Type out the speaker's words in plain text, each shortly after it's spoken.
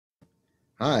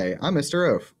Hi, I'm Mr.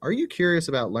 Oaf. Are you curious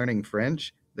about learning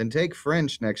French? Then take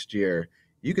French next year.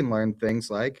 You can learn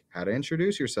things like how to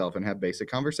introduce yourself and have basic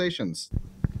conversations.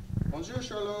 Bonjour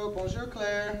Charlot, bonjour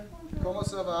Claire, comment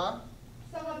ça va?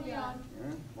 Ça va bien.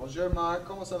 Bonjour Marc,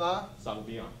 comment ça va? Ça va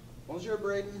bien. Bonjour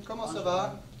Braden, comment ça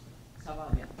va? Ça va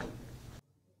bien.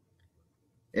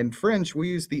 In French, we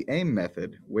use the AIM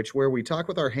method, where we talk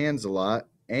with our hands a lot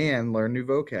and learn new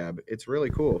vocab. It's really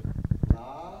cool.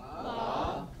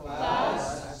 La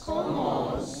classe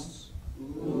commence.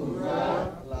 Ouvre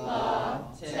la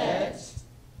tête.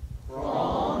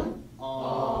 Prends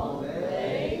en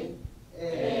lait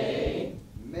et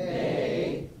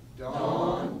mets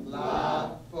dans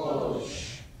la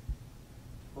poche.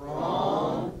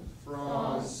 Prends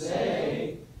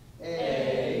français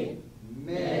et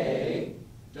mets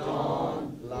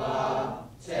dans la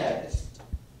tête.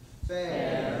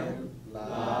 Ferme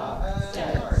la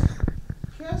tête.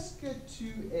 Qu'est-ce que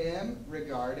tu aimes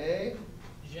regarder?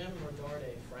 J'aime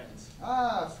regarder Friends.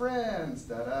 Ah, Friends.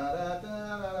 Da da da da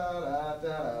da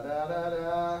da da da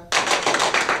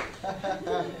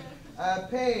da.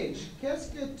 Paige, qu'est-ce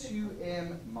que tu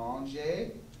aimes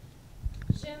manger?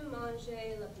 J'aime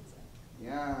manger la pizza.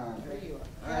 Bien. There you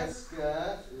are. Est-ce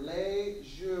que les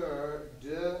jours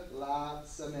de la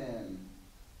semaine?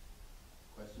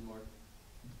 Question mark.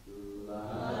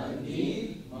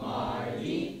 Lundi,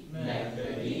 mardi,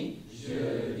 mercredi,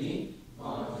 jeudi,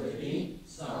 vendredi,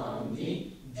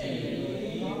 samedi,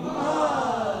 dimanche.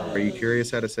 Are you curious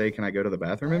how to say, can I go to the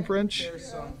bathroom in French?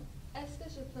 Est-ce que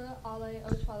je peux aller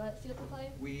aux toilettes, s'il te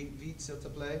plaît? Oui, vite, s'il te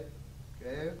plaît.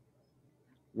 Okay.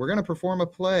 We're going to perform a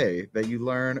play that you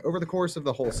learn over the course of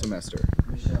the whole semester.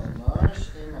 Michel marche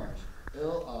et marche. Il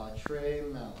a très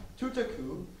mal. Tout à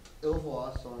coup, il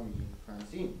voit son ami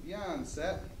Francine. Bien,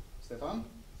 set. Stéphane?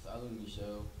 Salut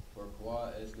Michel.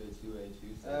 Pourquoi est-ce que tu es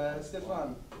tu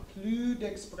Stéphane, plus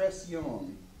d'expression.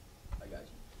 I got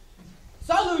you.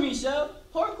 Salut Michel,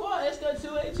 pourquoi est-ce que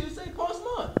tu sais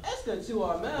pansement? Est-ce que tu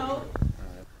as mal?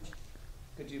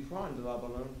 Que tu prends de la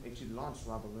ballon et tu lances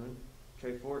la ballon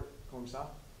très fort comme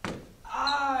ça.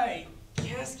 Aïe,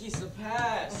 qu'est-ce qui se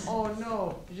passe? Oh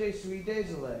non, je suis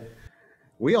désolé.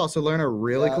 We also learn a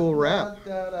really cool rap.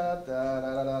 Da, da, da,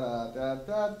 da, da, da,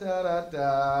 da, da, da,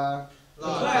 da. La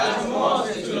classe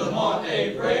commence et tout le monde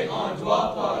est prêt. On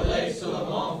doit parler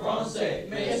seulement français.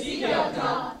 Mais si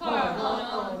quelqu'un parle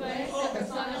en anglais, c'est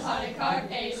personne n'a pas de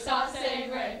carte et ça c'est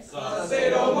vrai. Ça c'est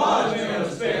dommage, mais on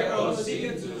espère aussi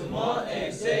que tout le monde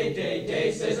essaie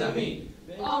d'aider ses amis.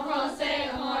 En français,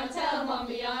 on tellement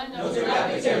bien. Notre rap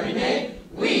est terminé.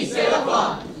 Oui, c'est la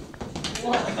fin.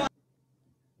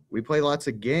 We play lots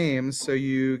of games, so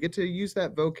you get to use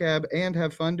that vocab and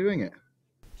have fun doing it.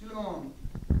 Tout le monde.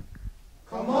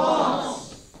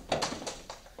 Commence.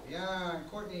 Bien,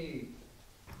 Courtney.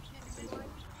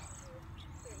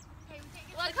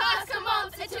 La classe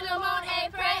commence et tout le monde est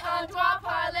prêt. On doit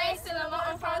parler seulement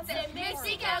en français. Mais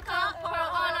si quelqu'un parle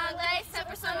en anglais, cette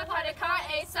personne n'a pas de carte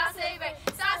et ça c'est vrai.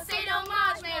 Ça c'est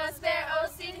dommage, mais on espère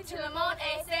aussi que tout le monde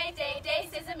essaie d'aider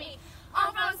ses amis.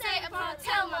 En français, on parle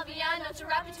tellement bien. Notre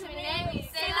rap est terminé. Oui,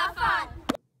 c'est la fin.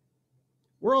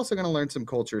 We're also going to learn some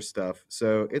culture stuff,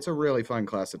 so it's a really fun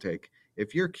class to take.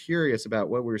 If you're curious about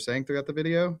what we were saying throughout the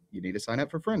video, you need to sign up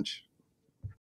for French.